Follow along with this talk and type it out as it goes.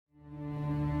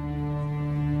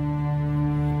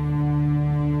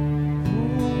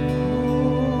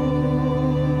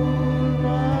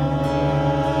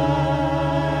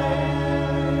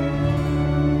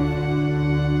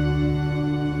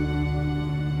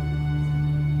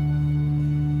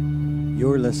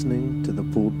You're listening to the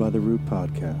Pulled by the Root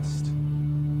podcast.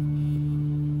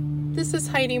 This is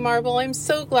Heidi Marble. I'm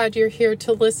so glad you're here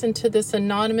to listen to this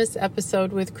anonymous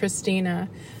episode with Christina.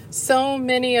 So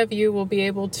many of you will be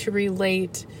able to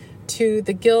relate to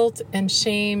the guilt and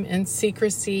shame and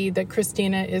secrecy that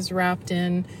Christina is wrapped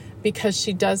in because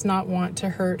she does not want to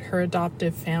hurt her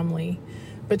adoptive family.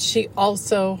 But she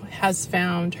also has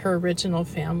found her original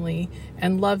family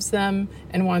and loves them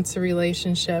and wants a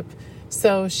relationship.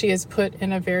 So she is put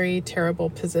in a very terrible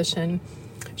position.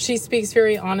 She speaks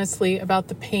very honestly about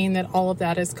the pain that all of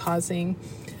that is causing.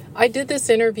 I did this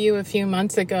interview a few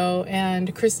months ago,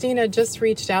 and Christina just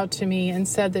reached out to me and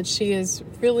said that she is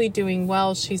really doing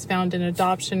well. She's found an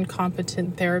adoption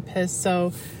competent therapist,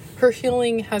 so her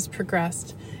healing has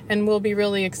progressed, and we'll be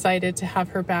really excited to have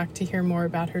her back to hear more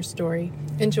about her story.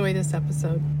 Enjoy this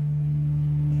episode.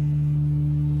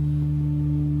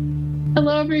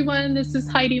 Hello, everyone. This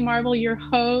is Heidi Marble, your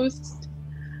host.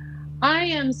 I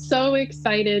am so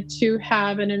excited to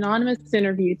have an anonymous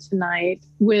interview tonight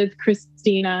with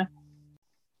Christina.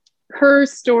 Her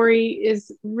story is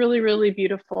really, really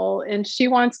beautiful, and she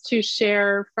wants to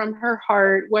share from her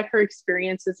heart what her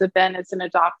experiences have been as an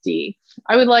adoptee.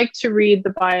 I would like to read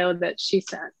the bio that she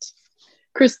sent.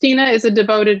 Christina is a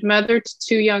devoted mother to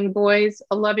 2 young boys,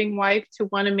 a loving wife to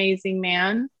 1 amazing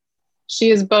man. She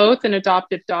is both an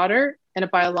adoptive daughter and a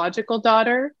biological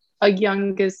daughter, a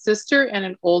youngest sister and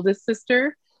an oldest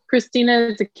sister. Christina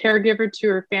is a caregiver to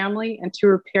her family and to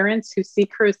her parents who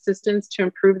seek her assistance to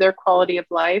improve their quality of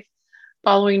life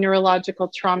following neurological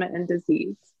trauma and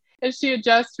disease. As she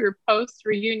adjusts to her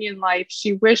post-reunion life,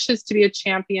 she wishes to be a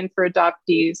champion for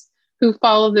adoptees who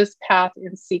follow this path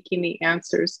in seeking the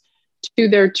answers to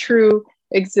their true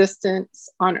existence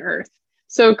on Earth.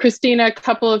 So Christina, a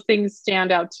couple of things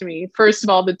stand out to me. First of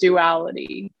all, the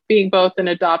duality, being both an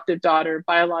adoptive daughter,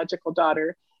 biological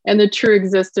daughter, and the true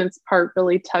existence part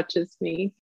really touches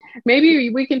me.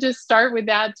 Maybe we can just start with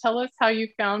that. Tell us how you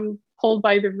found Pulled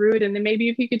by the Root, and then maybe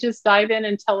if you could just dive in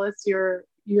and tell us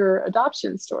your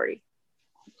adoption story.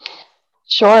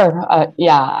 Sure.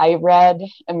 I read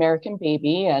American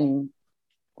Baby, and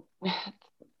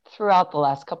throughout the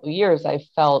last couple of years, I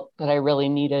felt that I really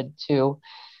needed to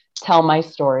tell my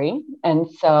story. And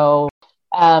so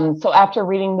after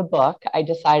reading the book, I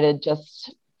decided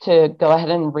just to go ahead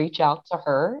and reach out to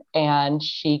her, and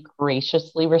she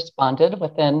graciously responded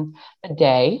within a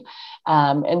day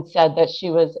and said that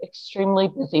she was extremely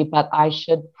busy, but I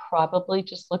should probably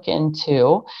just look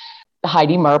into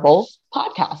Heidi Marble's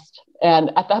podcast.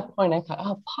 And at that point, I thought,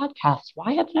 oh, podcast.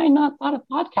 Why hadn't I not thought of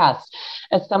podcast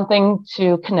as something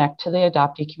to connect to the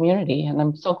adoptee community? And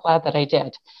I'm so glad that I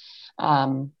did.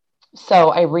 So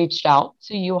I reached out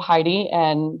to you, Heidi,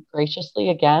 and graciously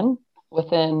again,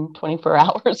 within 24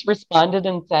 hours, responded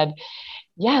and said,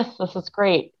 yes, this is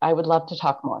great. I would love to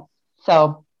talk more.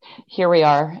 So here we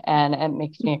are, and it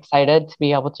makes me excited to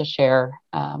be able to share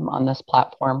on this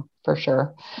platform for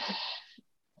sure.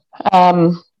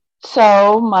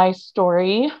 So my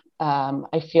story,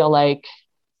 I feel like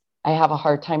I have a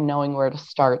hard time knowing where to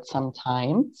start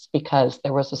sometimes because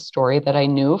there was a story that I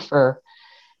knew for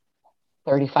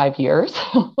 35 years.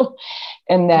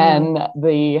 And then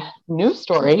the new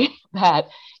story that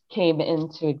came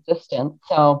into existence.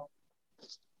 So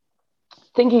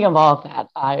thinking of all of that,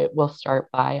 I will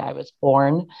start by I was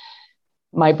born.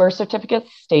 My birth certificate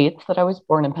states that I was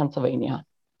born in Pennsylvania.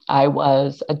 I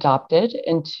was adopted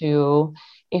into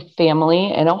a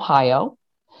family in Ohio,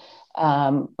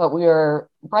 but we were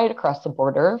right across the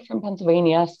border from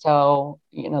Pennsylvania. So,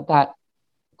 that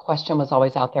question was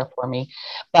always out there for me,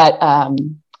 but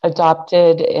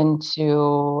adopted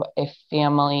into a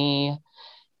family,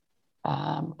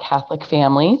 Catholic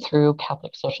family through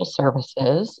Catholic Social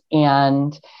Services.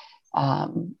 And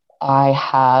I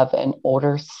have an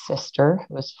older sister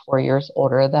who is 4 years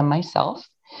older than myself.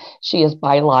 She is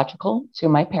biological to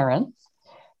my parents.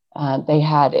 They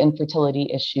had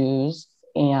infertility issues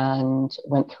and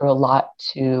went through a lot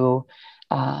to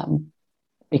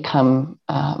become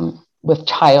with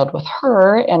child with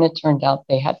her. And it turned out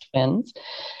they had twins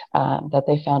that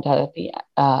they found out at the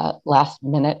last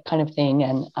minute kind of thing.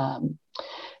 And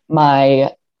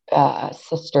my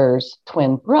sister's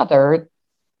twin brother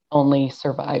only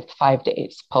survived 5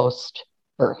 days post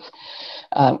birth.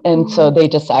 And so they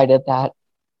decided that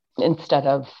instead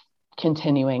of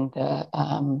continuing the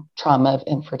trauma of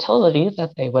infertility,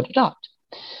 that they would adopt.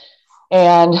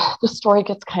 And the story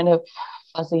gets kind of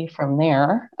fuzzy from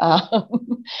there.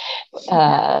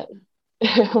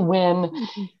 When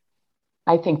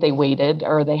I think they waited,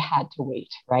 or they had to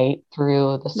wait, right,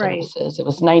 through the services. Right. It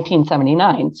was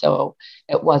 1979, so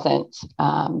it wasn't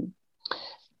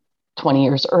 20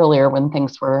 years earlier when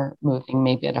things were moving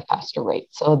maybe at a faster rate.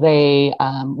 So they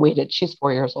waited. She's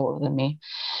 4 years older than me.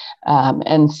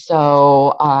 And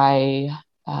so I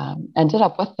ended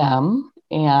up with them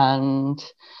and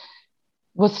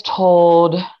was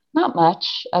told not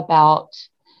much about,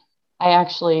 I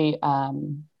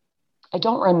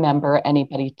don't remember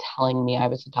anybody telling me I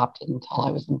was adopted until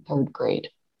I was in third grade.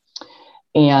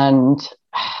 And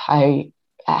I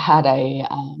had a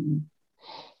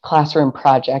classroom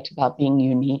project about being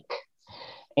unique.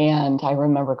 And I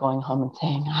remember going home and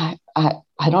saying, I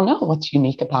don't know what's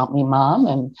unique about me, Mom.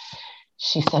 And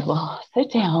she said, well,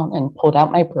 sit down, and pulled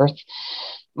out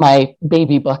my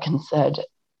baby book and said,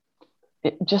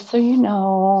 just so you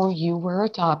know, you were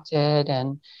adopted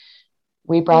and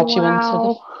we brought you into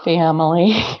the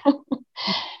family.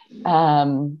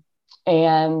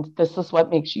 And this is what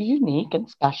makes you unique and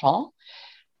special.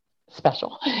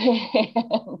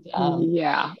 And,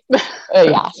 yeah.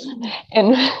 Yeah.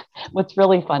 And what's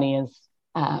really funny is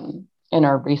in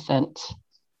our recent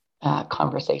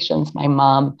conversations, my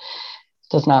mom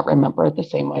does not remember it the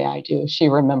same way I do. She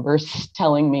remembers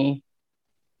telling me,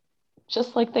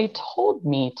 just like they told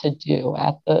me to do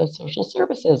at the social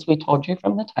services, we told you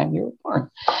from the time you were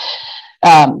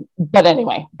born. But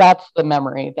anyway, that's the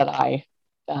memory that I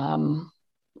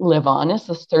live on, is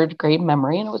this third grade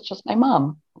memory. And it was just my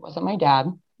mom. It wasn't my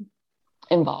dad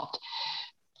involved.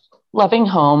 Loving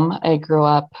home. I grew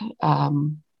up,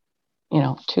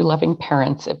 two loving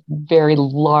parents, a very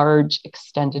large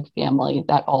extended family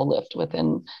that all lived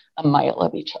within a mile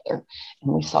of each other.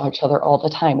 And we saw each other all the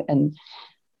time. And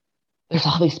there's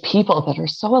all these people that are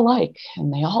so alike,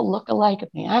 and they all look alike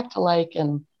and they act alike.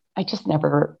 And I just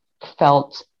never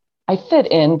felt I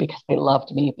fit in because they loved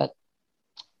me, but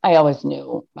I always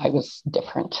knew I was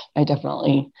different. I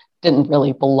definitely didn't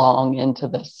really belong into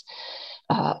this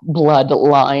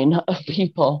bloodline of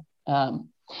people.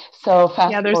 So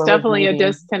fast yeah, there's forward, definitely maybe, a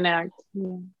disconnect.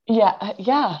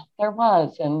 Yeah, there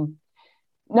was. And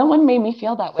no one made me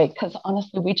feel that way, because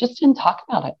honestly, we just didn't talk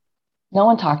about it. No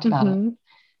one talked about it.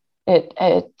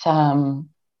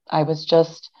 I was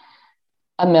just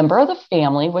a member of the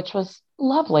family, which was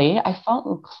lovely. I felt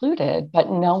included, but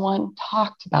no one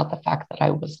talked about the fact that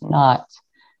I was not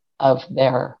of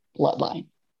their bloodline.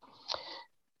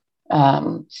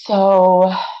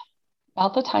 So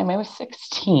about the time I was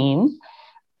 16,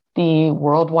 the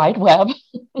World Wide Web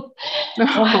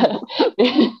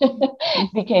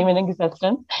became in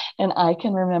existence. And I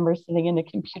can remember sitting in a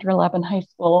computer lab in high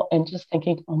school and just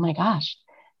thinking, oh my gosh,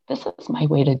 this is my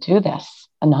way to do this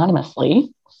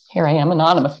anonymously. Here I am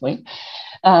anonymously,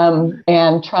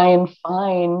 and try and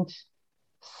find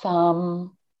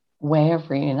some way of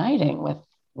reuniting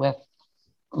with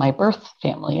my birth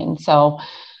family. And so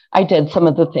I did some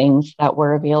of the things that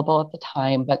were available at the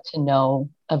time, but to no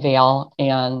avail.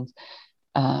 And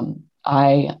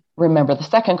I remember the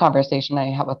second conversation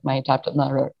I had with my adoptive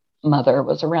mother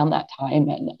was around that time.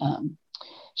 And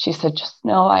she said, just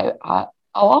know, I'll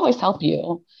always help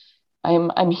you.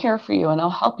 I'm here for you, and I'll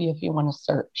help you if you want to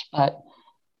search, but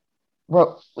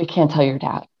we can't tell your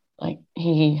dad. Like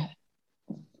he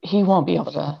won't be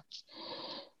able to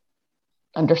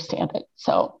understand it.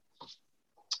 So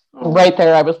right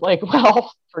there, I was like,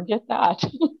 well, forget that.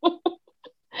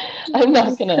 I'm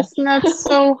not gonna. That's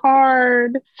so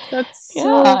hard. That's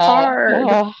so hard.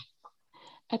 Yeah.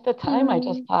 At the time, I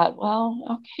just thought,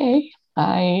 well, okay,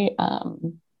 I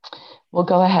will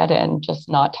go ahead and just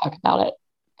not talk about it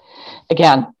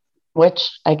again,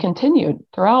 which I continued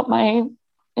throughout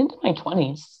into my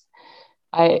 20s.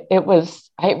 I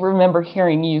remember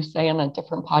hearing you say on a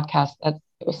different podcast that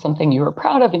it was something you were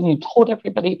proud of and you told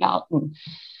everybody about, and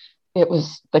it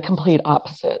was the complete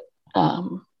opposite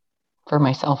for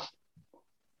myself.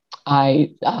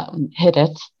 I hid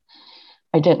it.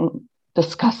 I didn't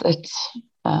discuss it.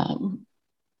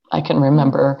 I can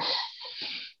remember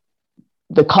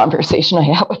the conversation I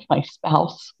had with my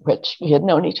spouse, which we had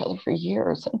known each other for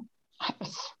years. And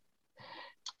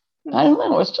I don't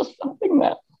know, it was just something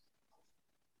that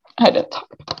I didn't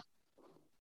talk about.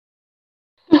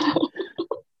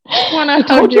 I want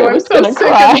to hug you. I'm so sick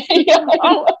cry.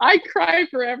 I cry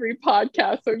for every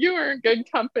podcast, so you are in good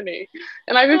company.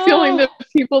 And I have a feeling that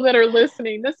people that are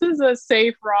listening, this is a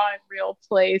safe, raw, and real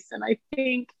place. And I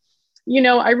think,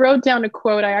 I wrote down a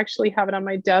quote. I actually have it on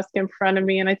my desk in front of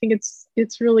me, and I think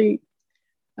it's really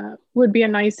would be a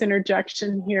nice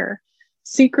interjection here.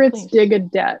 Secrets dig a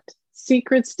debt.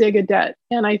 Secrets dig a debt.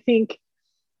 And I think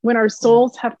when our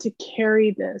souls have to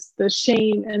carry this, the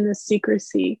shame and the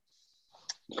secrecy,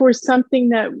 for something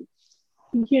that,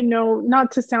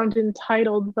 not to sound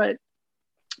entitled, but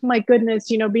my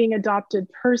goodness, being adopted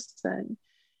person,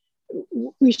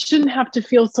 we shouldn't have to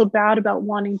feel so bad about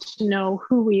wanting to know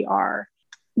who we are.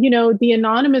 The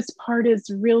anonymous part is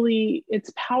really,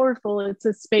 it's powerful. It's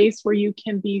a space where you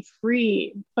can be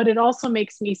free, but it also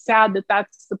makes me sad that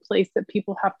that's the place that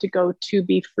people have to go to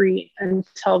be free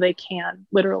until they can,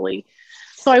 literally.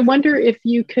 So I wonder if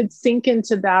you could sink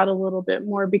into that a little bit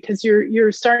more, because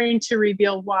you're starting to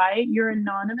reveal why you're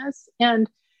anonymous. And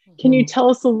can you tell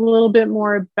us a little bit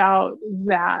more about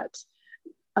that?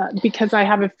 Because I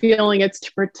have a feeling it's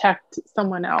to protect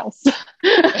someone else.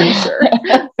 I'm sure.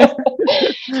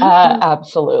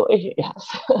 Absolutely, yes.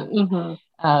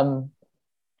 Mm-hmm.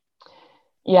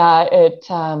 Yeah, it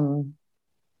kind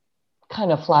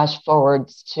of flash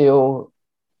forwards to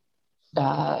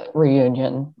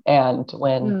reunion, and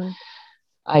when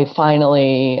I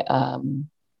finally,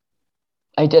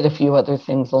 I did a few other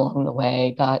things along the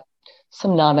way, got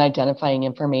some non-identifying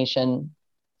information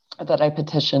that I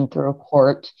petitioned through a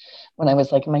court when I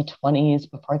was like in my 20s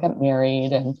before I got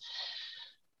married, and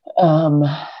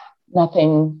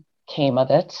nothing came of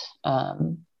it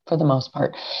for the most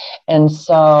part. And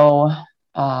so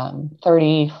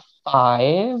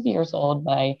 35 years old,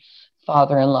 my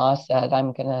father-in-law said,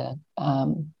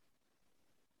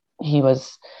 he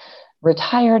was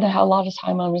retired, I had a lot of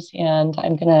time on his hand,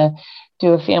 I'm going to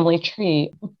do a family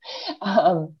tree.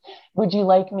 Would you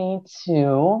like me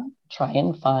to try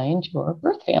and find your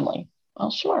birth family?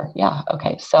 Well, sure. Yeah.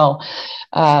 Okay. So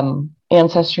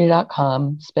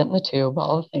ancestry.com, spit in the tube,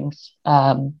 all the things.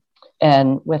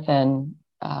 And within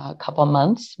a couple of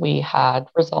months, we had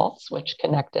results which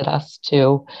connected us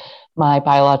to my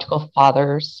biological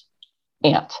father's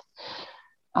aunt.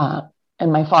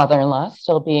 And my father-in-law,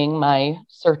 still being my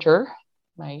searcher,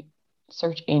 my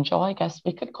search angel, I guess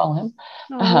we could call him.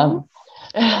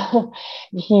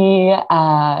 He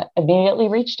immediately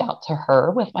reached out to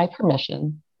her with my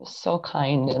permission. He was so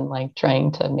kind and like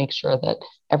trying to make sure that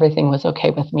everything was okay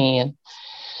with me and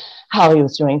how he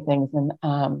was doing things. And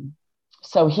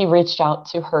so he reached out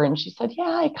to her and she said, yeah,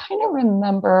 I kind of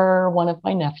remember one of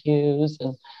my nephews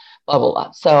and blah, blah,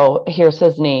 blah. So here's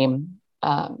his name.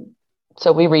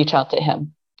 So we reach out to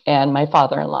him, and my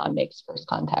father-in-law makes first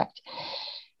contact.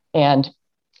 And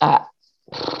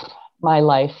my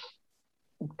life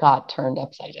got turned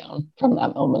upside down from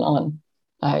that moment on.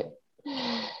 I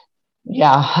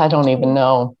don't even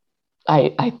know.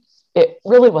 It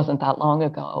really wasn't that long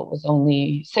ago. It was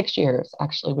only 6 years.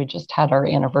 Actually, we just had our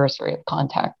anniversary of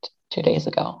contact 2 days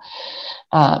ago.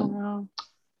 And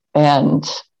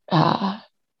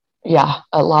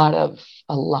a lot of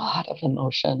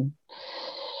emotion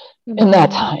in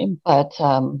that time. But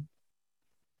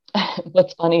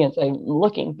what's funny is I'm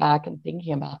looking back and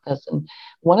thinking about this, and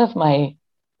one of my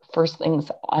first things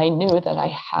I knew that I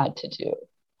had to do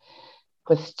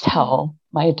was tell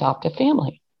my adoptive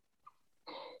family.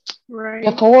 Right.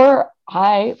 Before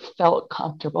I felt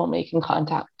comfortable making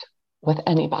contact with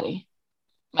anybody.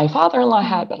 My father-in-law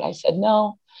had, but I said,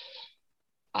 no,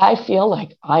 I feel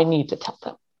like I need to tell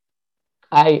them.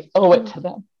 I owe it to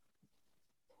them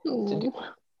to do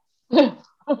it.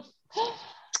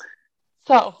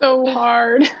 So hard. So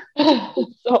hard.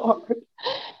 So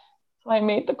I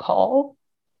made the call,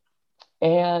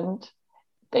 and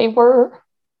they were,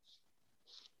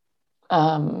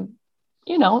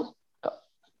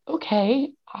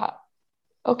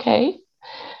 okay,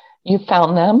 you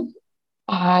found them.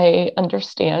 I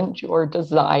understand your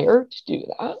desire to do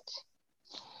that.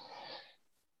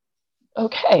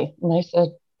 Okay. And I said,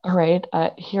 all right,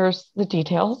 here's the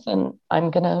details, and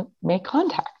I'm going to make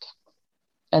contact.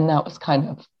 And that was kind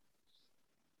of,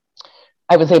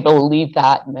 I was able to leave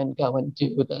that and then go and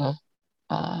do the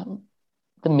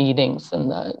meetings and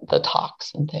the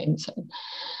talks and things. And,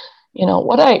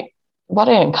 what I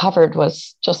uncovered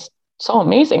was just so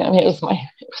amazing. I mean, it was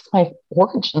my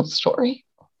origin story.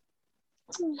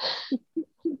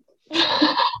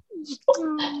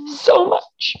 so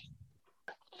much.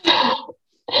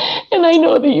 And I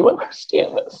know that you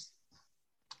understand this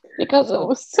because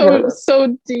of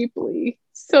so deeply.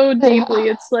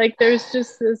 It's like there's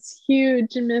just this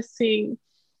huge missing.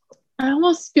 I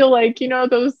almost feel like,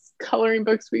 those coloring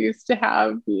books we used to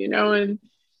have, and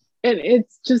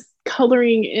it's just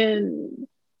coloring in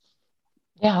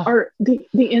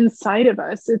the inside of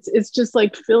us. It's just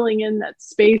like filling in that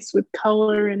space with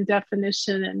color and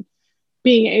definition, and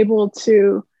being able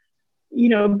to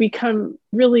become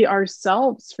really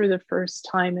ourselves for the first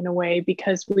time in a way,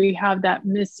 because we have that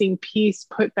missing piece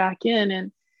put back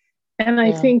in. And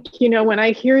I think, when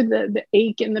I hear the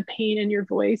ache and the pain in your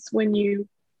voice, when you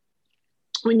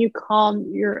call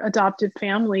your adopted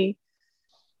family,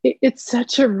 it's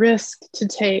such a risk to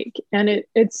take. And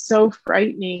it's so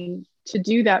frightening to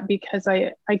do that, because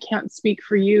I can't speak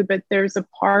for you, but there's a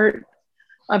part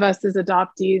of us as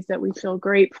adoptees that we feel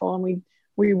grateful, and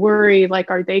we worry, like,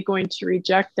 are they going to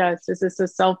reject us? Is this a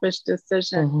selfish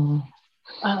decision?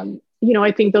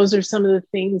 I think those are some of the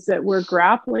things that we're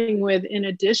grappling with, in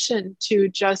addition to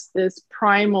just this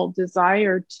primal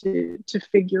desire to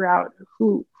figure out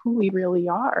who we really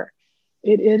are.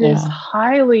 It is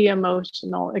highly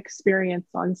emotional experience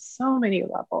on so many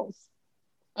levels.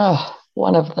 Oh,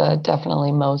 one of the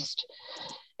definitely most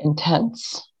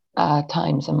intense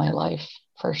times in my life,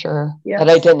 for sure, that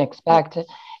I didn't expect.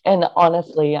 And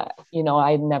honestly,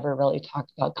 I never really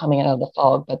talked about coming out of the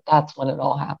fog, but that's when it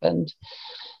all happened.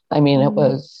 I mean, it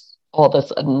was all of a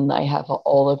sudden I have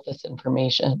all of this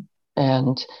information,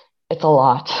 and it's a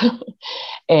lot.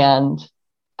 And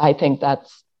I think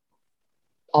that's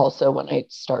also when I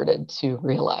started to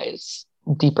realize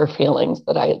deeper feelings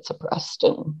that I had suppressed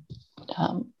and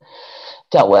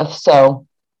dealt with. So,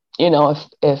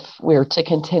 if we're to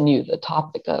continue the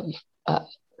topic of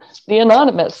the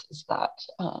anonymous, is that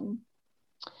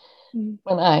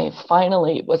when I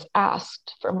finally was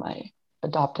asked from my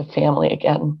adoptive family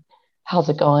again, how's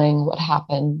it going? What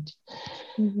happened?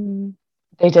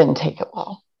 They didn't take it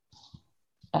well.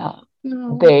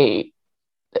 No.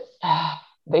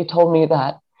 They told me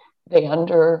that they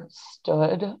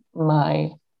understood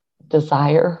my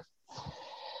desire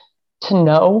to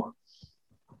know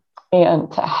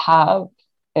and to have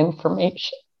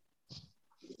information.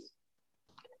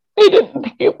 They didn't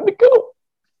think it would go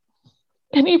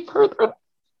any further.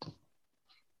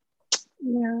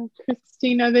 Yeah,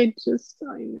 Christina, I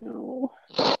know.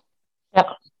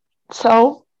 Yeah.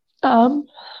 So, that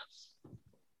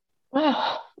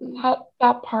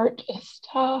part just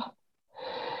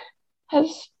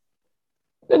has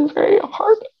been very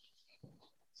hard.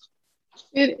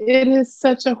 It is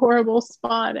such a horrible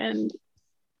spot, and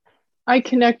I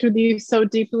connect with you so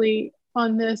deeply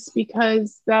on this,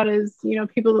 because that is,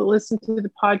 people that listen to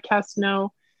the podcast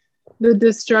know the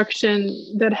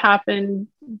destruction that happened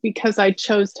because I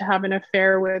chose to have an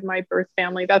affair with my birth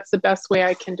family. That's the best way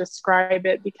I can describe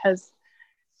it, because,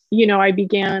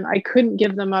 I couldn't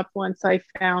give them up once I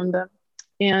found them.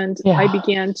 And I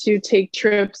began to take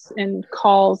trips and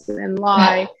calls and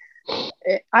lie.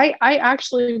 I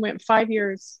actually went 5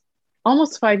 years,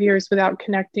 almost 5 years, without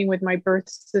connecting with my birth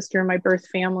sister and my birth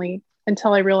family,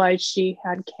 until I realized she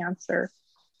had cancer.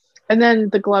 And then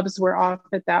the gloves were off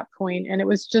at that point. And it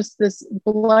was just this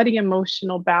bloody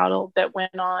emotional battle that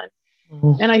went on.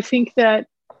 And I think that,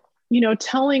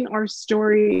 telling our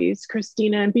stories,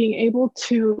 Christina, and being able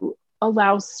to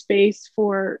allow space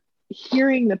for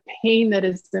hearing the pain that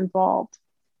is involved.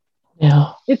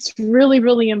 Yeah. It's really,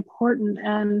 really important.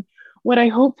 And what I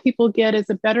hope people get is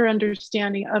a better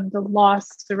understanding of the loss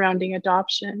surrounding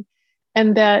adoption,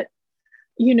 and that,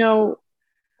 the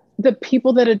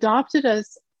people that adopted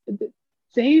us,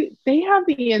 they have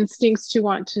the instincts to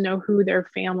want to know who their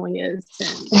family is,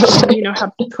 and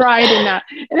have pride in that.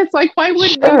 And it's like, why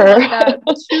wouldn't we want that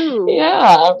too?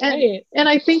 Yeah, right. And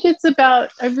I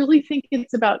really think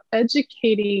it's about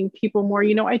educating people more.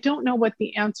 I don't know what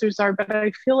the answers are, but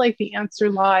I feel like the answer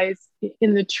lies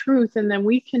in the truth, and then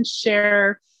we can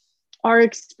share our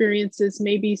experiences.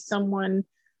 Maybe someone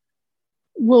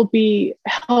will be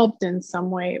helped in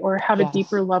some way, or have a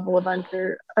deeper level of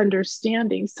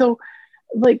understanding. So,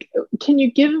 like, can you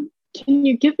give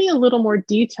me a little more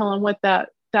detail on what that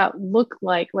looked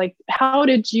like? Like, how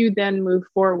did you then move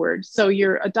forward? So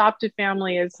your adoptive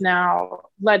family is now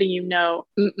letting you know,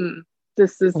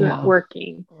 this isn't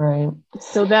working. Right.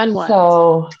 So then what?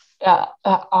 So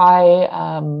I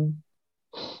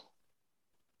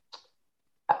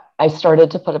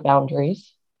started to put up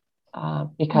boundaries.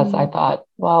 Because I thought,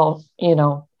 well,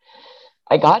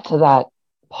 I got to that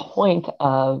point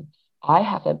of, I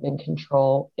haven't been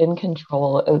in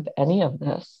control of any of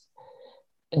this.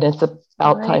 And it's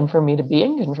about time for me to be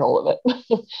in control of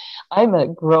it. I'm a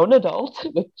grown adult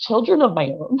with children of my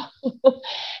own,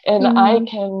 and I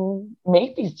can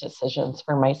make these decisions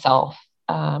for myself.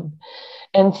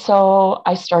 And so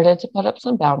I started to put up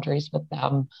some boundaries with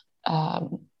them.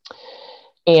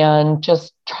 And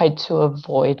just tried to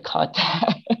avoid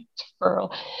contact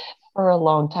for a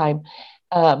long time.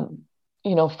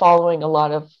 Following a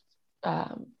lot of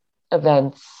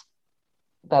events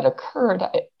that occurred,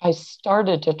 I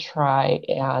started to try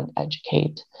and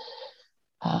educate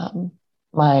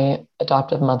my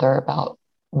adoptive mother about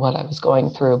what I was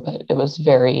going through, but it was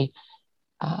very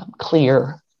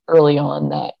clear early on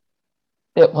that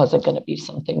it wasn't going to be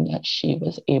something that she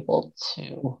was able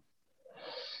to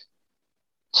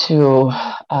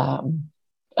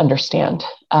understand.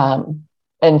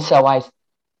 And so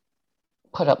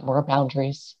put up more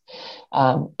boundaries.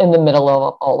 In the middle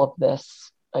of all of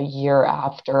this, a year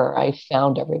after I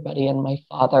found everybody, and my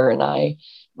father and I,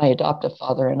 my adoptive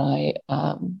father and I,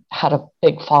 had a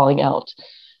big falling out,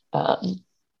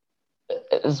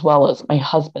 as well as my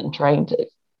husband trying to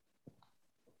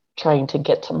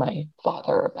get to my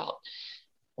father about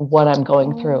what I'm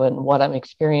going through and what I'm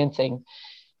experiencing.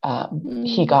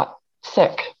 He got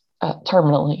sick,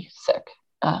 terminally sick.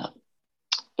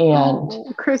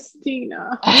 And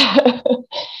Christina,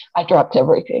 I dropped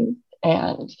everything,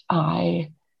 and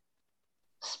I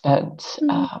spent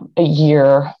a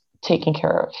year taking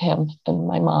care of him and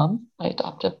my mom, my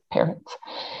adoptive parents,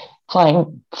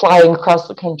 flying across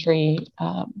the country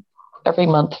every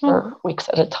month for weeks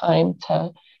at a time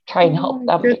to try and help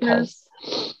them, because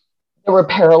there were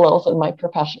parallels in my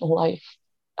professional life.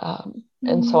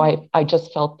 And so I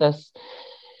just felt this.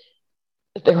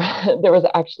 There was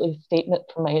actually a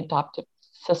statement from my adoptive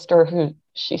sister who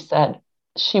she said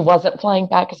she wasn't flying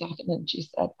back as often, and she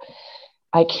said,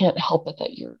 "I can't help it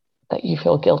that you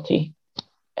feel guilty,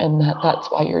 and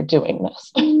that's why you're doing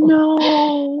this."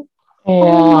 No. Yeah.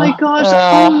 Oh my gosh.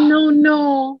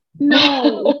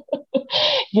 No.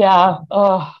 Yeah.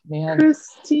 Oh man.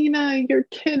 Christina, you're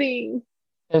kidding.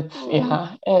 It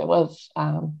was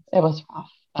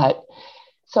rough. But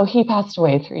so he passed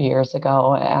away 3 years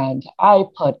ago, and I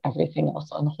put everything else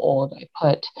on hold. I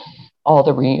put all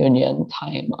the reunion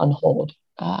time on hold.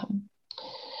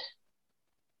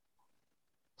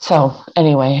 So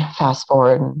anyway, fast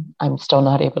forward, and I'm still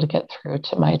not able to get through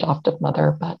to my adoptive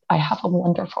mother, but I have a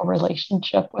wonderful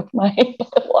relationship with my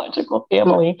biological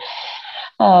family.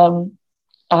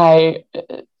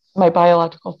 My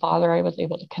biological father, I was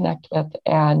able to connect with,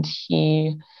 and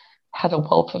he had a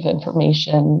wealth of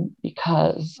information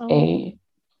because a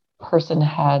person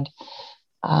had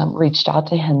reached out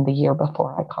to him the year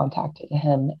before I contacted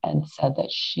him and said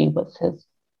that she was his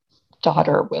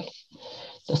daughter with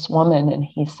this woman. And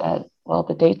he said, well,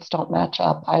 the dates don't match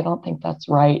up. I don't think that's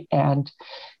right. And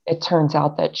it turns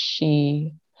out that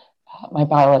my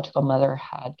biological mother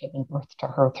had given birth to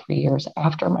her 3 years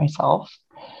after myself,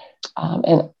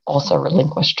 and also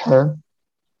relinquished her.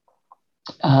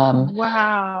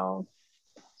 Wow.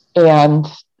 And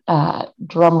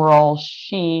drum roll,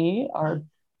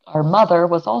 our mother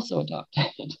was also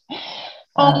adopted.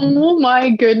 Oh my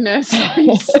goodness. Are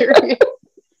you serious?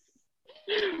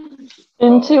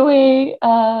 Into a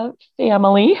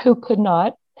family who could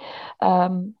not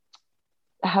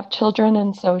have children.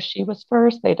 And so she was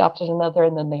first. They adopted another,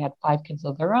 and then they had 5 kids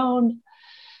of their own.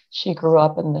 She grew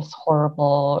up in this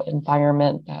horrible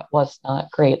environment that was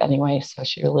not great anyway. So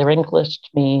she relinquished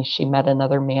me. She met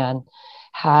another man,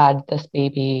 had this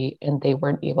baby, and they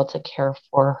weren't able to care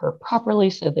for her properly.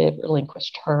 So they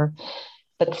relinquished her,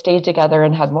 but stayed together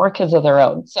and had more kids of their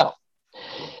own. So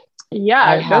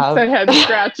yeah, that's a head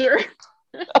scratcher.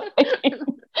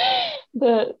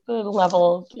 The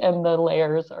levels and the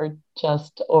layers are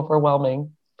just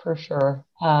overwhelming for sure.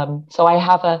 So I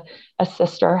have a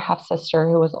half sister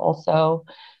who was also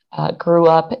grew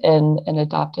up in an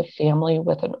adoptive family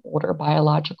with an older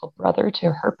biological brother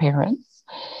to her parents.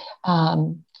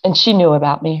 And she knew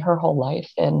about me her whole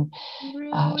life. And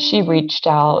she reached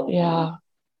out. Yeah.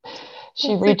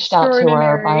 She reached out to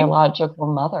our biological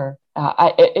mother.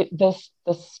 This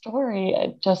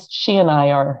story, just she and I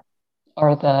are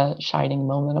the shining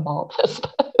moment of all of this.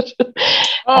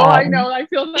 I know. I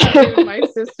feel that way with my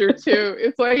sister too.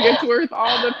 It's like it's worth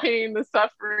all the pain, the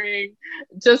suffering,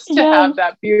 just to have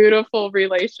that beautiful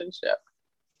relationship.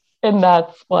 And that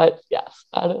is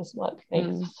what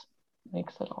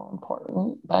makes it all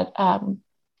important. But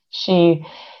she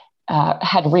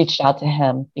had reached out to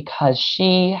him because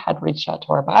she had reached out to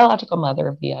our biological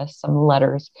mother via some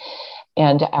letters,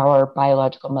 and our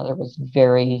biological mother was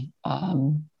very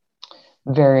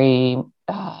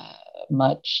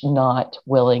much not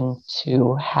willing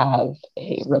to have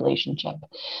a relationship.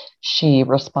 She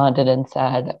responded and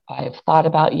said, I've thought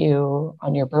about you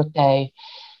on your birthday,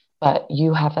 but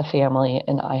you have a family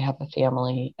and I have a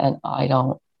family, and I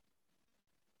don't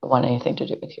want anything to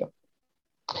do with you.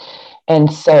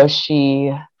 And so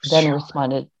she then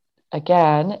responded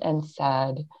again and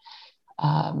said,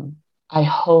 I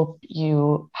hope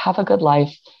you have a good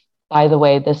life. By the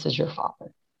way, this is your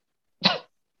father.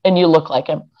 And you look like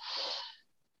him.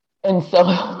 And so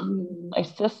my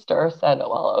sister said,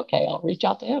 well, okay, I'll reach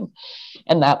out to him.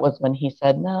 And that was when he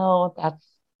said,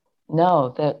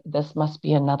 this must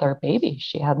be another baby.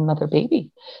 She had another baby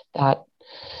that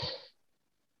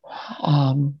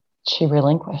she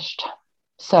relinquished.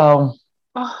 So,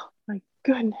 oh my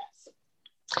goodness.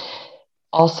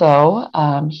 Also,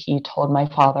 he told my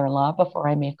father-in-law before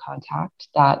I made contact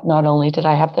that not only did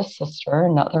I have this sister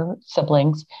and other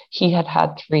siblings, he had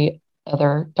had 3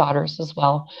 other daughters as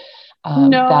well.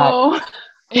 No.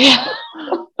 That,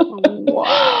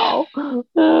 Wow.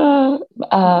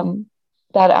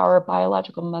 That our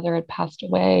biological mother had passed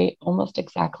away almost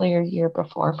exactly a year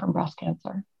before from breast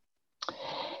cancer.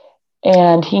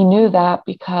 And he knew that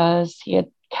because he had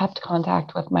kept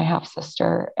contact with my half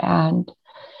sister, and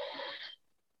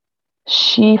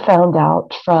she found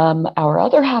out from our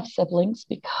other half siblings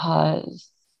because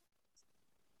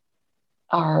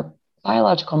our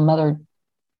biological mother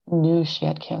knew she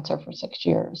had cancer for 6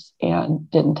 years and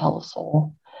didn't tell a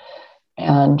soul.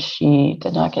 And she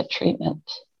did not get treatment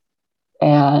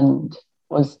and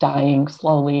was dying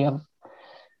slowly of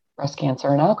breast cancer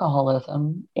and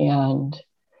alcoholism. And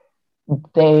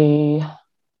they,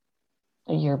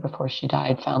 a year before she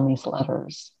died, found these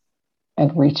letters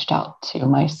and reached out to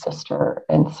my sister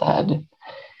and said,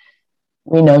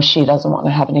 "We know she doesn't want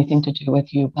to have anything to do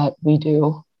with you, but we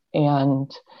do."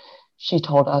 And she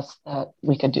told us that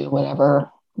we could do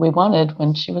whatever we wanted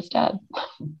when she was dead.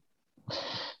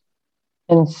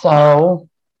 And so,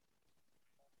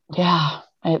 yeah,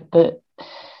 I'm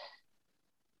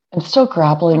still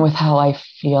grappling with how I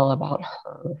feel about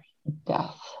her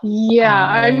death. Yeah,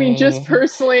 I mean, just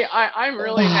personally, I'm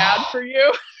really mad for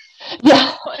you.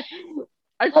 Yeah.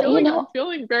 I'm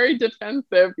feeling very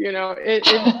defensive. It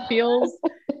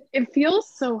feels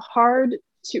so hard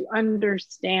to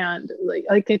understand. Like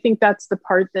I think that's the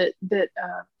part that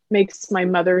makes my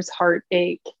mother's heart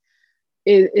ache.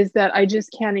 Is that I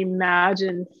just can't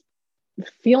imagine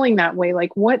feeling that way.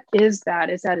 Like, what is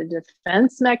that? Is that a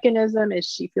defense mechanism? Is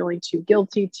she feeling too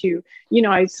guilty to,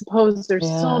 I suppose there's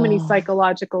so many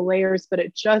psychological layers, but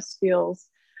it just feels,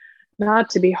 not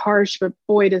to be harsh, but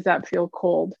boy, does that feel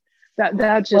cold.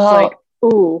 That just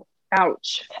ooh,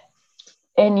 ouch.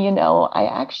 And,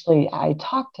 I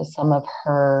talked to some of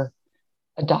her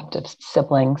adoptive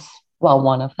siblings, well,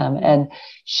 one of them, and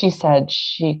she said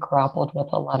she grappled with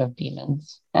a lot of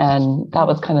demons. And that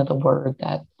was kind of the word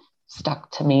that stuck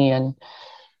to me. And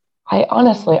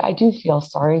I do feel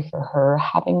sorry for her,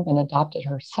 having been adopted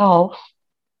herself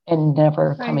and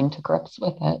never coming to grips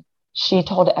with it. She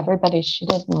told everybody she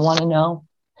didn't want to know.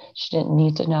 She didn't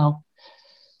need to know.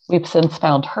 We've since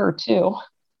found her too.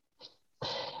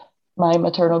 My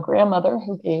maternal grandmother,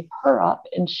 who gave her up,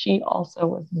 and she also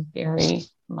was very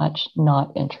much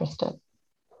not interested.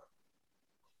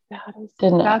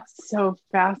 That's so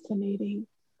fascinating.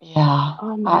 Yeah.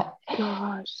 Oh my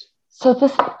gosh. So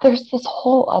there's this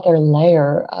whole other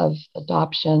layer of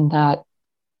adoption that,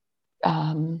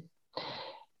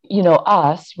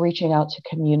 us reaching out to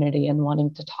community and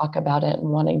wanting to talk about it and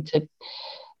wanting to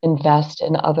invest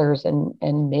in others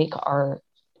and make our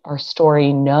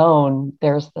story known.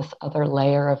 There's this other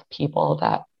layer of people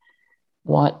that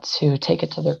want to take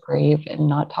it to their grave and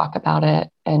not talk about it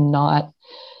and not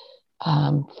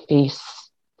face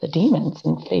the demons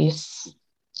and face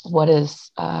what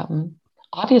is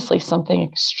obviously something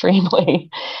extremely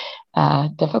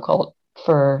difficult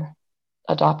for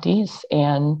adoptees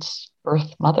and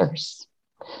birth mothers.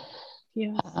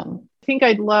 Yeah. I think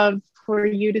I'd love for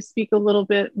you to speak a little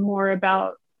bit more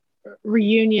about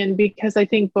reunion, because I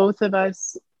think both of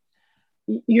us,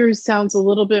 yours sounds a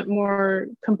little bit more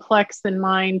complex than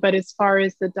mine, but as far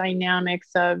as the dynamics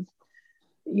of,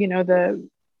 the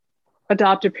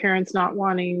adoptive parents not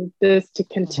wanting this to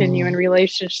continue and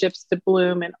relationships to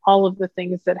bloom and all of the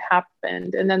things that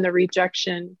happened, and then the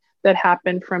rejection that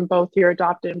happened from both your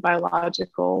adopted and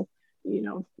biological,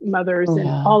 mothers, and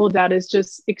all of that is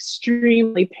just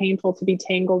extremely painful to be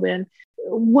tangled in.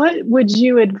 What would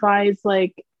you advise,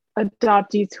 like,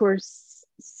 adoptees who are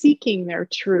seeking their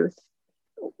truth?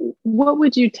 What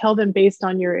would you tell them based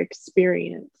on your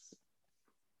experience?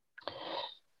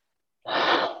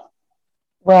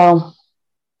 Well,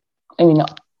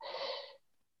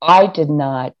 I did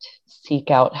not seek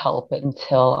out help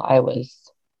until I was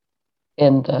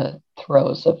in the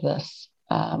throes of this.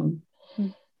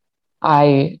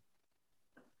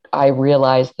 I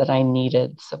realized that I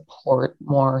needed support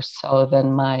more so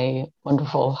than my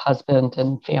wonderful husband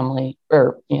and family,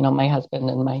 or, my husband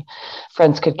and my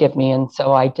friends could give me. And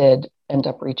so I did end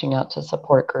up reaching out to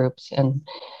support groups, and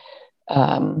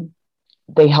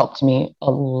they helped me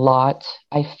a lot.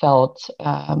 I felt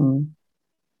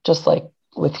just like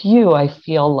with you, I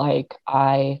feel like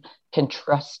I can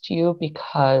trust you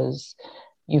because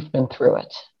you've been through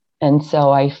it. And so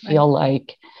I feel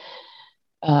like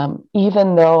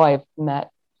even though I've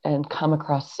met and come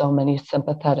across so many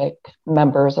sympathetic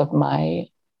members of my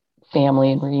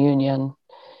family and reunion,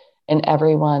 and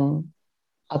everyone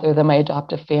other than my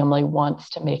adoptive family wants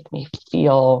to make me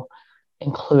feel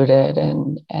included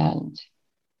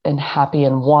and happy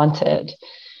and wanted,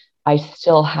 I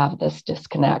still have this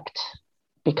disconnect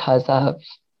because of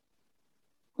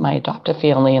my adoptive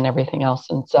family and everything else.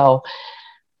 And so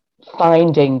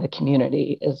finding the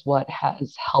community is what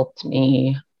has helped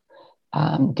me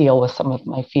deal with some of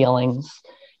my feelings.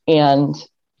 And,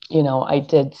 I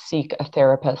did seek a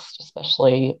therapist,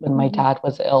 especially when my dad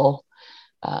was ill.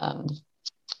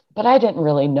 But I didn't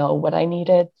really know what I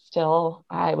needed still.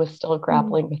 I was still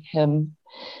grappling with him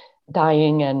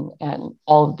dying and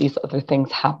all of these other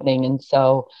things happening. And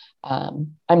so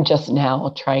I'm just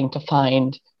now trying to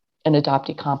find an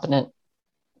adoptee competent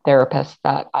therapist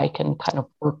that I can kind of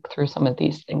work through some of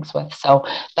these things with. So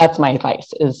that's my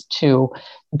advice, is to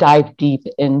dive deep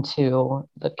into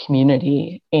the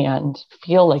community and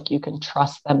feel like you can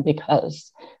trust them,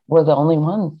 because we're the only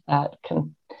ones that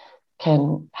can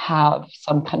have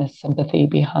some kind of sympathy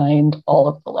behind all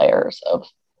of the layers of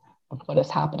what is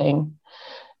happening.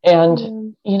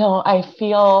 And, I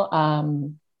feel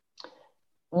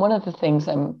one of the things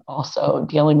I'm also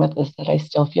dealing with is that I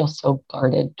still feel so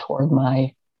guarded toward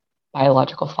my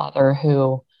biological father,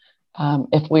 who,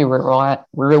 if we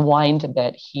rewind a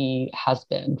bit, he has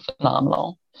been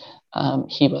phenomenal.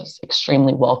 He was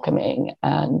extremely welcoming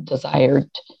and desired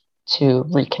to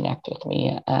reconnect with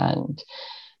me. And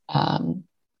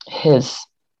his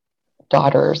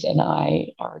daughters and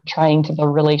I are trying to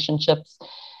build relationships,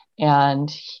 and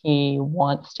he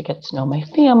wants to get to know my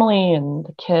family and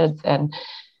the kids, and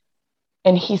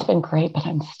he's been great, but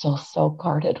I'm still so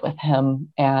guarded with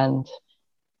him. And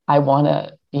I want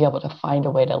to be able to find a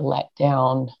way to let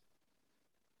down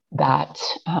that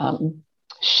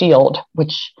shield,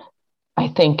 which I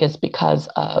think is because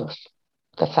of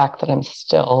the fact that I'm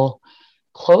still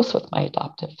close with my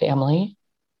adoptive family,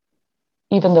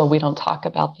 even though we don't talk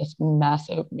about this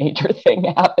massive, major thing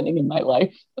happening in my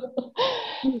life.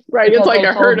 Right. It's like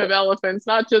a herd of elephants,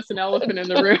 not just an elephant in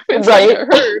the room. It's right. like a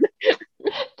herd.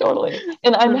 Totally.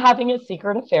 And I'm having a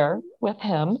secret affair with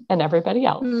him and everybody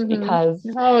else because...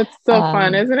 Oh, it's so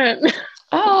fun, isn't it?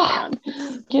 And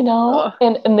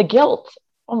the guilt.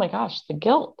 Oh my gosh, the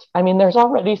guilt. I mean, there's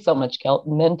already so much guilt.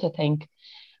 And then to think,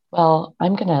 well,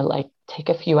 I'm going to take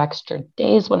a few extra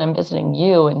days when I'm visiting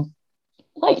you and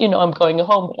let you know I'm going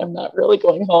home, but I'm not really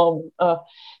going home.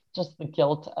 Just the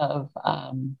guilt of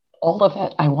all of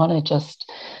it. I want to just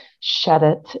shed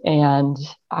it, and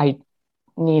I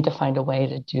need to find a way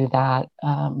to do that.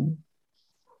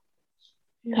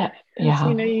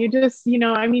 You just,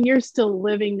 you're still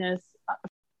living this.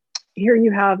 Here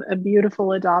you have a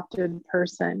beautiful adopted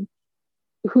person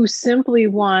who simply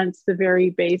wants the very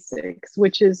basics,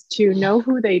 which is to know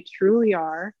who they truly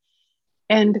are.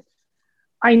 And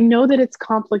I know that it's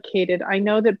complicated. I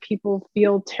know that people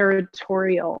feel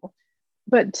territorial,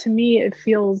 but to me, it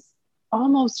feels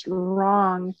almost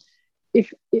wrong.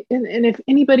 If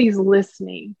anybody's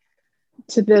listening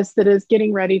to this that is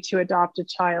getting ready to adopt a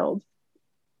child,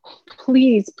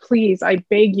 please, I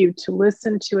beg you to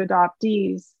listen to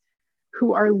adoptees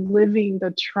who are living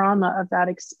the trauma of that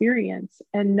experience,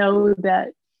 and know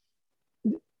that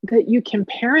you can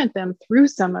parent them through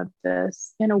some of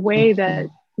this in a way that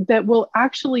will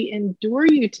actually endure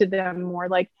you to them more.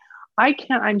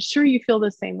 I'm sure you feel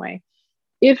the same way.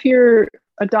 If your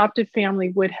adoptive family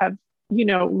would have,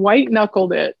 white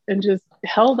knuckled it and just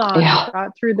held on and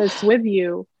got through this with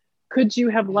you, could you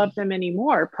have loved them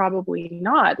anymore? Probably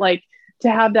not. To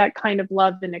have that kind of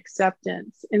love and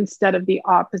acceptance instead of the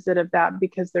opposite of that,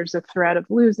 because there's a threat of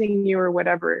losing you or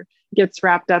whatever gets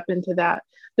wrapped up into that.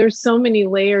 There's so many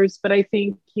layers, but I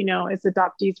think, as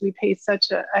adoptees, we pay such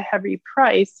a heavy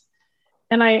price.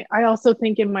 And I also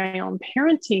think in my own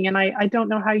parenting, and I don't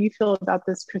know how you feel about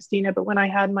this, Christina, but when I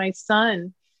had my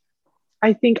son,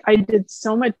 I think I did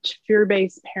so much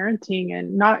fear-based parenting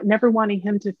and never wanting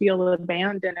him to feel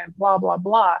abandoned and blah, blah,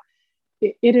 blah.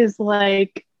 It is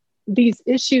like these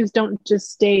issues don't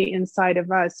just stay inside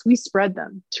of us. We spread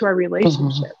them to our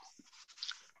relationships.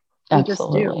 We just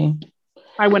do.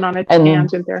 I went on a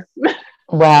tangent there.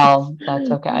 Well, that's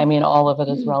okay. I mean, all of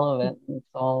it is relevant. It's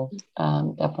all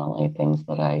definitely things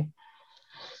that I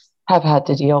have had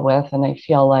to deal with. And I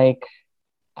feel like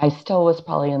I still was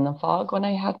probably in the fog when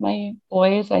I had my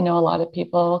boys. I know a lot of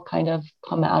people kind of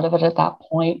come out of it at that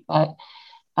point, but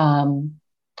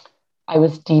I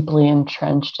was deeply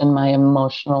entrenched in my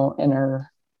emotional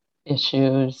inner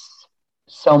issues,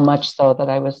 so much so that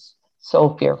I was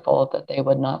so fearful that they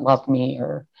would not love me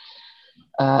or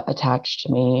attach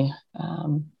to me.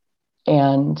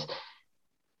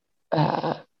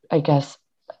 I guess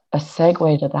a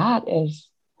segue to that is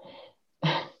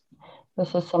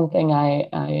this is something I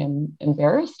am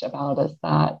embarrassed about, is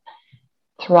that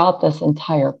throughout this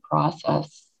entire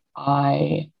process,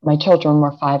 my children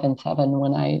were 5 and 7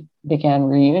 when I began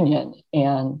Reunion.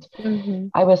 And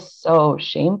I was so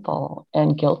shameful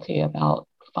and guilty about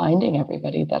finding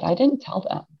everybody that I didn't tell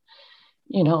them,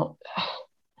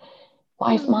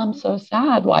 why is mom so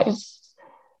sad? Why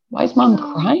is mom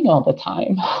crying all the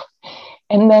time?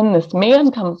 And then this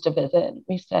man comes to visit and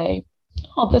we say,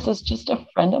 oh, this is just a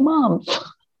friend of mom's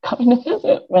coming to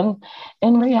visit, when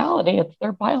in reality, it's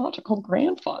their biological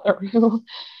grandfather who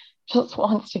just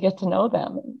wants to get to know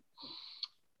them. And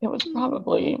it was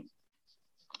probably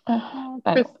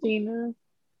Christina.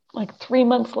 Like 3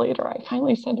 months later, I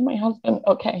finally said to my husband,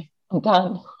 okay, I'm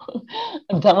done.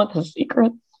 I'm done with the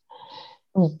secrets.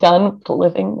 I'm done with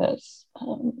living this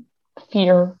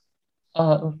fear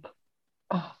of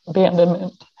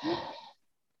abandonment.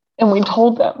 And we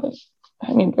told them,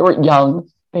 I mean, they were young.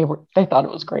 They thought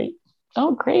it was great.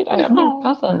 Oh, great. I have new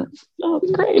cousins. Oh,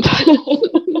 it's great.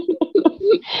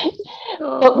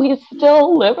 But we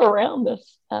still live around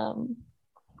this.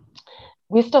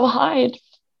 We still hide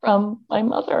from my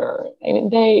mother. I mean,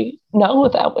 they know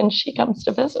that when she comes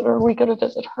to visit or we go to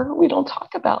visit her, we don't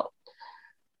talk about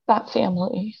that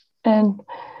family. And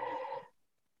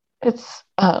it's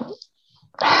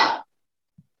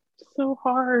so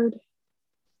hard.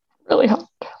 Really hard.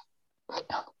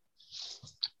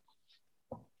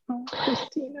 Oh,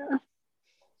 Christina.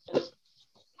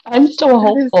 I'm still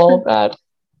hopeful that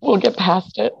we'll get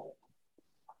past it,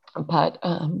 but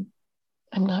I'm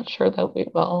not sure that we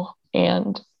will.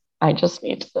 And I just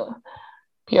need to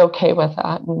be okay with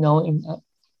that, knowing that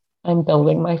I'm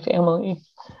building my family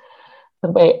the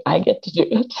way I get to do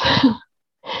it.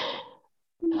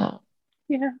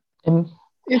 Yeah.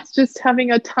 It's just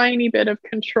having a tiny bit of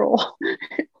control.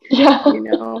 Yeah.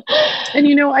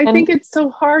 I think it's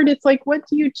so hard. It's like, what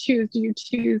do you choose? Do you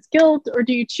choose guilt or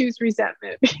do you choose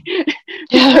resentment?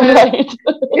 Right.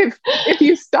 if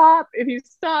you stop,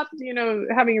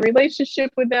 having a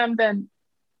relationship with them, then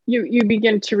you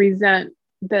begin to resent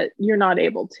that you're not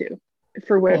able to,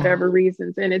 for whatever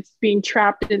reasons. And it's being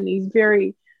trapped in these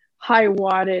very high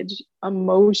wattage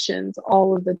emotions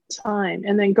all of the time.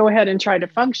 And then go ahead and try to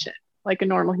function like a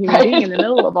normal human being in the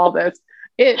middle of all this.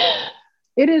 It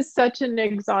is such an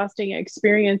exhausting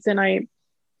experience. And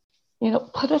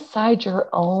put aside your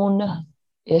own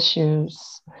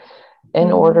issues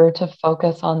in order to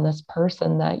focus on this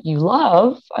person that you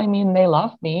love. I mean, they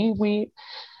love me. We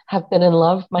have been in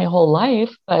love my whole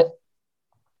life, but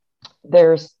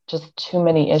there's just too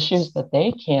many issues that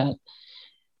they can't.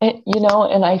 And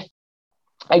I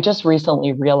just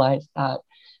recently realized that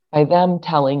by them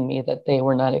telling me that they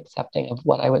were not accepting of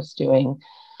what I was doing,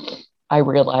 I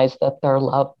realized that their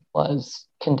love was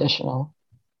conditional.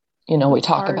 We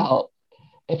talk about,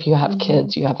 if you have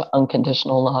kids, you have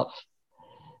unconditional love.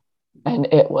 And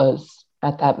it was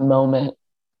at that moment,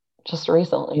 just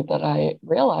recently, that I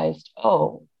realized,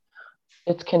 oh,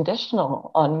 it's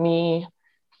conditional on me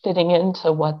fitting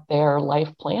into what their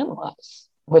life plan was,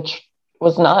 which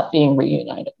was not being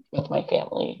reunited with my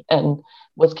family and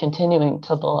was continuing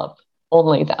to love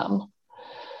only them.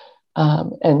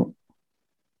 And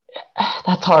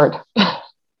that's hard.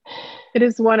 It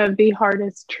is one of the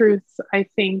hardest truths, I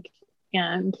think.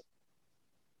 And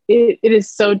it is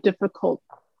so difficult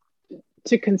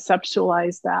to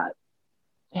conceptualize that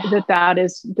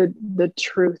is the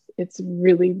truth. It's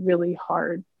really, really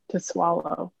hard to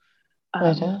swallow.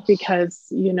 Because,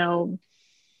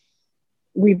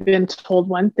 we've been told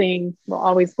one thing: we'll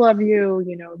always love you,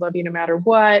 love you no matter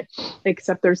what,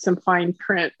 except there's some fine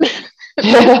print.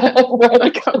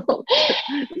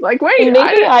 Like, wait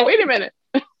a minute.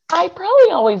 I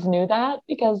probably always knew that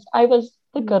because I was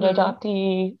the good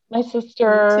adoptee. My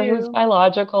sister, who's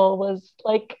biological, was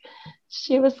like,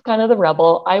 she was kind of the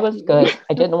rebel. I was good.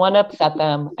 I didn't want to upset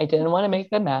them. I didn't want to make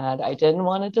them mad. I didn't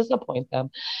want to disappoint them.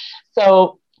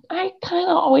 So I kind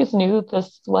of always knew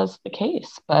this was the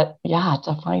case, but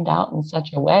to find out in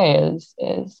such a way is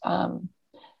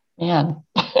man,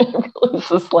 it really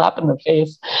is a slap in the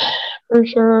face for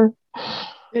sure.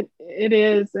 It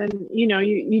is. And,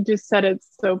 you just said it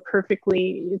so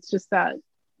perfectly. It's just that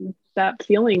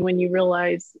feeling when you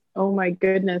realize, oh my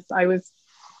goodness, I was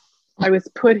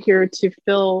put here to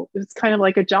fill, it's kind of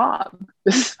like a job.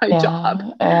 This is my job.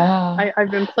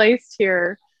 I've been placed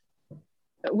here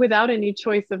without any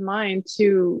choice of mine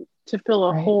to fill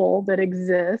a hole that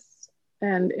exists,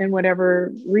 and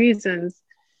whatever reasons.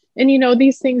 And,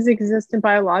 these things exist in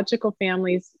biological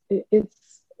families. It's,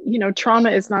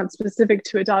 trauma is not specific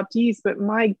to adoptees, but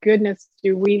my goodness,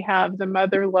 do we have the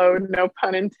mother load, no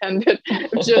pun intended,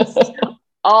 just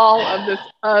all of this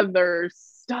other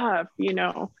stuff,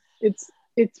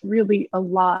 it's really a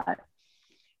lot.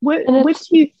 What do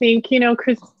you think,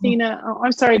 Christina? Oh,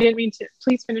 I'm sorry, I didn't mean to.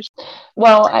 Please finish.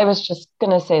 Well, I was just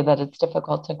going to say that it's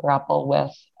difficult to grapple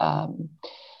with, am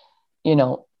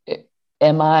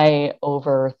I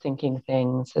overthinking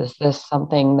things? Is this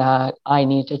something that I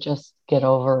need to just get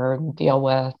over and deal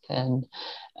with? And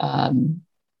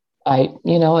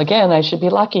again, I should be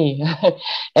lucky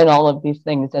and all of these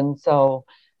things. And so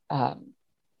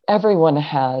everyone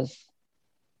has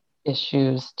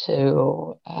issues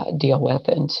to deal with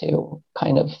and to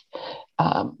kind of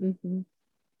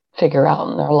figure out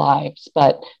in their lives.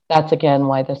 But that's, again,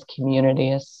 why this community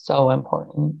is so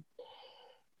important,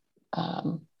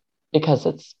 because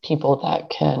it's people that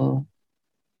can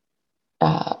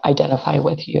identify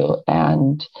with you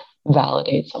and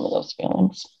validate some of those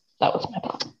feelings. That was my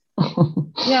thought.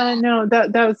 Yeah, no,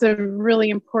 that was a really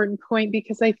important point,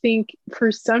 because I think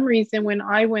for some reason when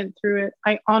I went through it,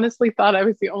 I honestly thought I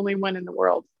was the only one in the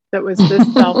world that was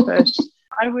this selfish.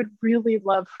 I would really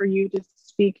love for you to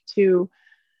speak to,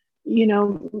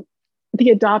 the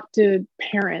adopted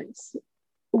parents.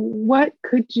 What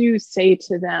could you say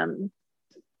to them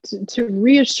to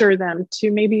reassure them, to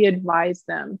maybe advise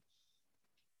them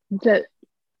that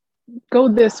go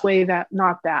this way, that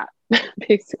not that,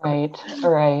 basically.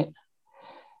 Right.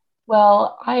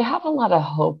 Well, I have a lot of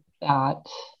hope that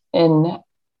in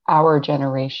our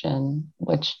generation,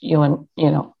 which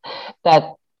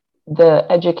that the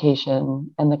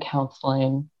education and the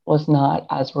counseling was not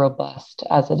as robust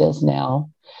as it is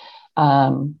now.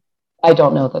 I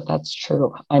don't know that that's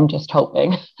true. I'm just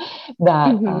hoping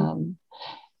that,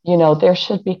 there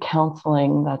should be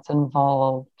counseling that's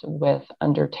involved with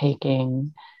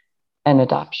undertaking an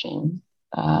adoption.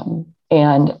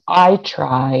 And I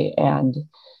try and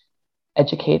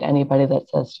educate anybody that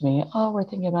says to me, oh, we're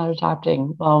thinking about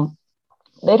adopting. Well,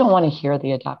 they don't want to hear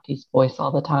the adoptee's voice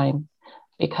all the time,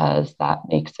 because that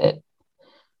makes it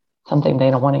something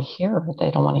they don't want to hear.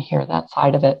 They don't want to hear that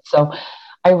side of it. So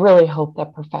I really hope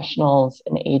that professionals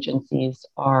and agencies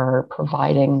are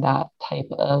providing that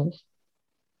type of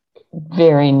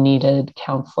very needed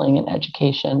counseling and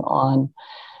education on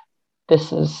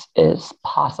this is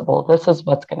possible. This is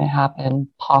what's going to happen.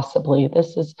 Possibly.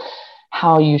 This is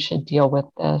how you should deal with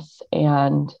this.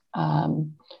 And,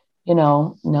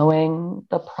 knowing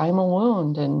the primal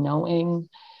wound and knowing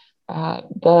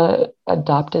the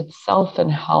adopted self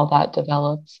and how that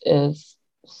develops is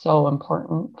so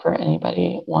important for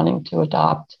anybody wanting to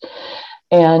adopt.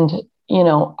 And,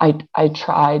 I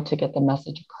tried to get the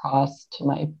message across to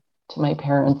my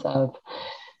parents of,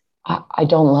 I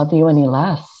don't love you any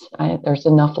less. There's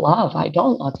enough love. I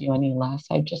don't love you any less.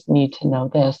 I just need to know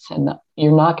this, and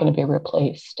you're not going to be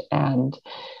replaced. And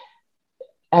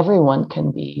everyone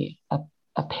can be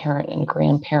a parent and a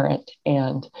grandparent.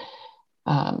 And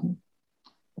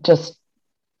just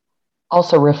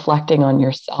also reflecting on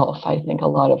yourself. I think a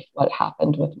lot of what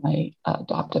happened with my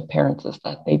adoptive parents is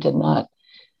that they did not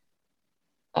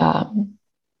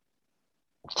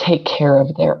take care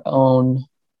of their own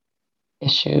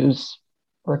issues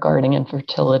regarding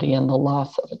infertility and the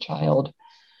loss of a child,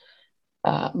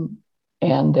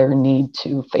 and their need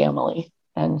to family.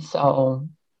 And so,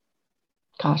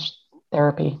 gosh,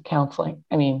 therapy, counseling,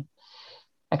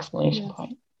 exclamation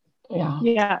point.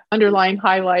 Yeah. Underline,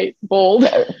 highlight, bold.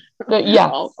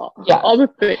 Yes. All the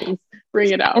things.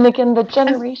 Bring it out. And again, the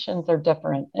generations are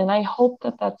different. And I hope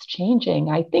that that's changing.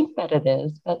 I think that it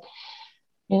is, but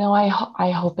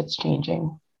I hope it's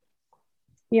changing.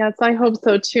 Yes, I hope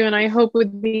so too. And I hope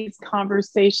with these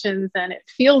conversations, and it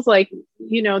feels like,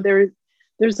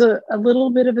 there's a little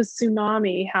bit of a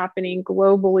tsunami happening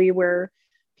globally where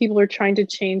people are trying to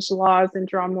change laws and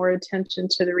draw more attention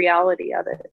to the reality of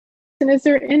it. And is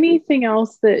there anything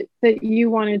else that you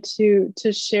wanted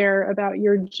to share about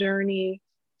your journey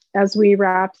as we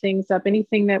wrap things up?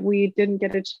 Anything that we didn't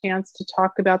get a chance to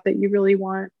talk about that you really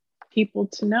want people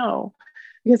to know?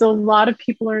 Because a lot of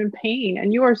people are in pain,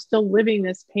 and you are still living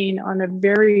this pain on a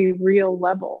very real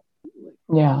level.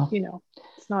 Yeah.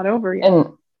 It's not over yet.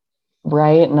 And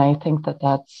right. And I think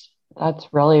that's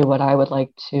really what I would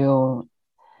like to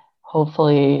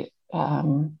hopefully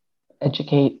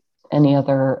educate any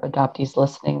other adoptees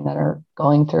listening that are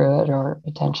going through it or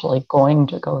potentially going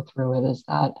to go through it, is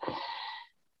that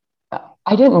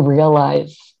I didn't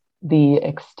realize the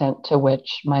extent to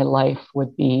which my life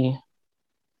would be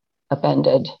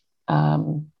upended.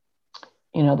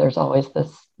 There's always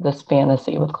this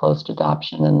fantasy with closed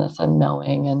adoption and this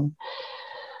unknowing.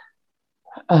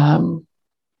 And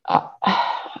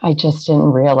I just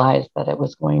didn't realize that it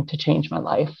was going to change my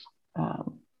life.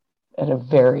 in a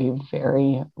very,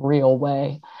 very real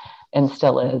way, and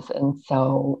still is. And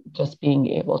so just being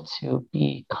able to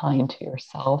be kind to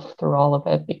yourself through all of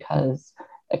it, because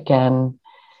again,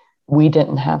 we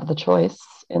didn't have the choice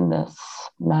in this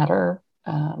matter.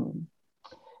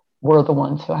 We're the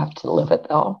ones who have to live it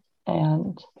though.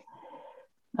 And,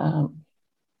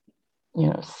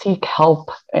 seek help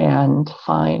and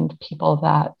find people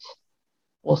that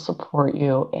will support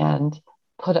you and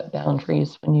put up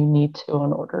boundaries when you need to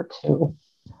in order to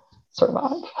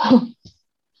survive.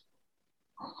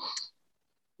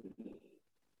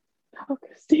 Oh,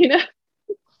 Christina.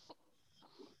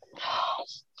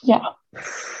 Yeah.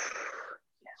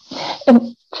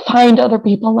 And find other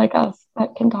people like us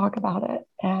that can talk about it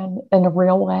and in a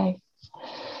real way.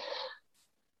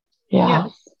 Yeah.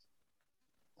 Yes.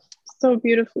 So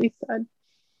beautifully said.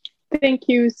 Thank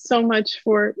you so much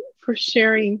for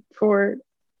sharing, for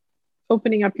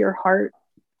opening up your heart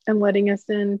and letting us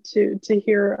in to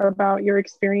hear about your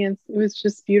experience. It was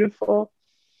just beautiful.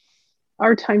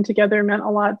 Our time together meant a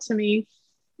lot to me.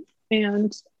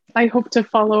 And I hope to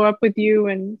follow up with you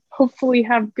and hopefully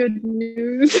have good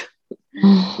news,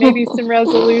 maybe some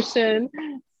resolution.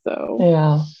 So,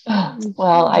 yeah.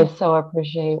 Well, I so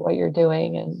appreciate what you're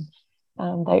doing, and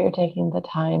that you're taking the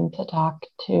time to talk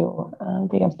to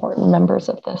the important members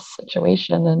of this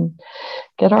situation and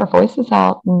get our voices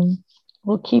out. And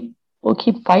we'll keep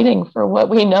fighting for what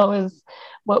we know is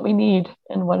what we need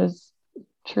and what is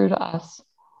true to us.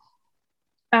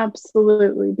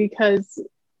 Absolutely, because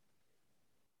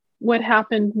what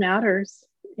happened matters,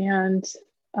 and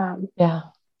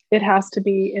it has to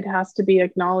be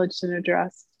acknowledged and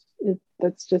addressed.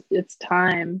 It's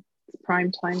time. It's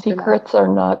prime time. Secrets are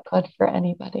not good for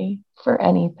anybody, for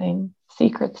anything.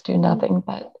 Secrets do nothing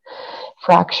but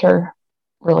fracture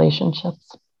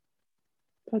relationships.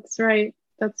 That's right.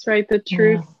 The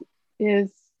truth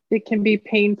is, it can be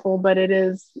painful, but it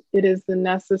is the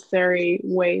necessary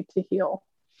way to heal.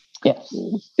 Yes.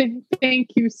 Thank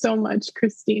you so much,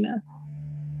 Christina.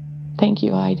 Thank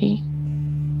you, Heidi.